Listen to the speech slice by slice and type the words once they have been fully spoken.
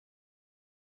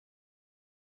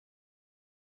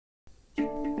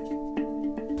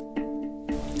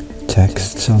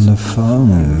Texts on the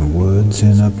phone, words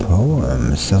in a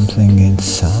poem, something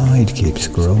inside keeps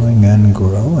growing and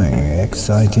growing,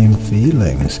 exciting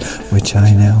feelings which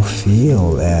I now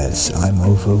feel as I'm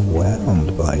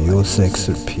overwhelmed by your sex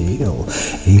appeal.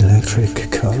 Electric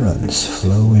currents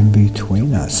flow in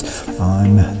between us.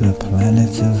 I'm the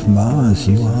planet of Mars,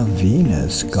 you are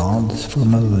Venus, gods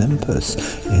from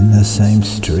Olympus in the same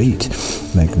street,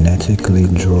 magnetically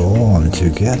drawn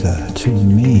together to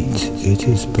meet. It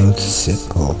is both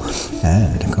simple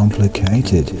and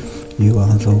complicated. You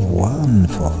are the one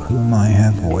for whom I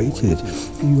have waited.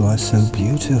 You are so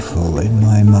beautiful in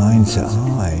my mind's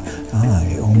eye.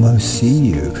 I almost see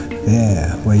you there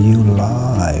where you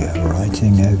lie,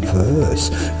 writing a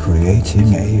verse,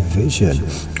 creating a vision,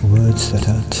 words that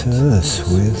are terse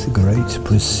with great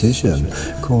precision,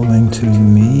 calling to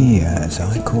me as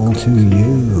I call to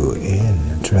you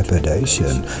in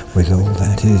trepidation. With all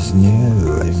that is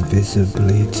new,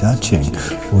 invisibly touching,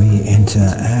 we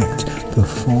interact,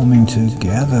 performing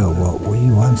together what we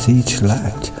once each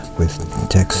lacked, with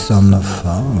texts on the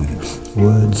phone,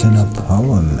 words in a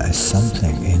poem, as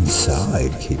something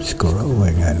inside keeps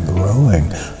growing and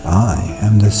growing. I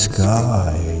am the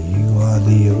sky, you are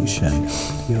the ocean.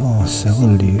 You're so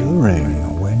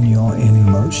alluring when you're in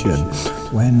motion,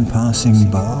 when passing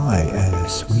by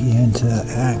as we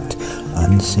interact,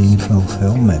 unseen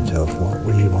fulfillment of what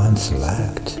we once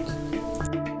lacked.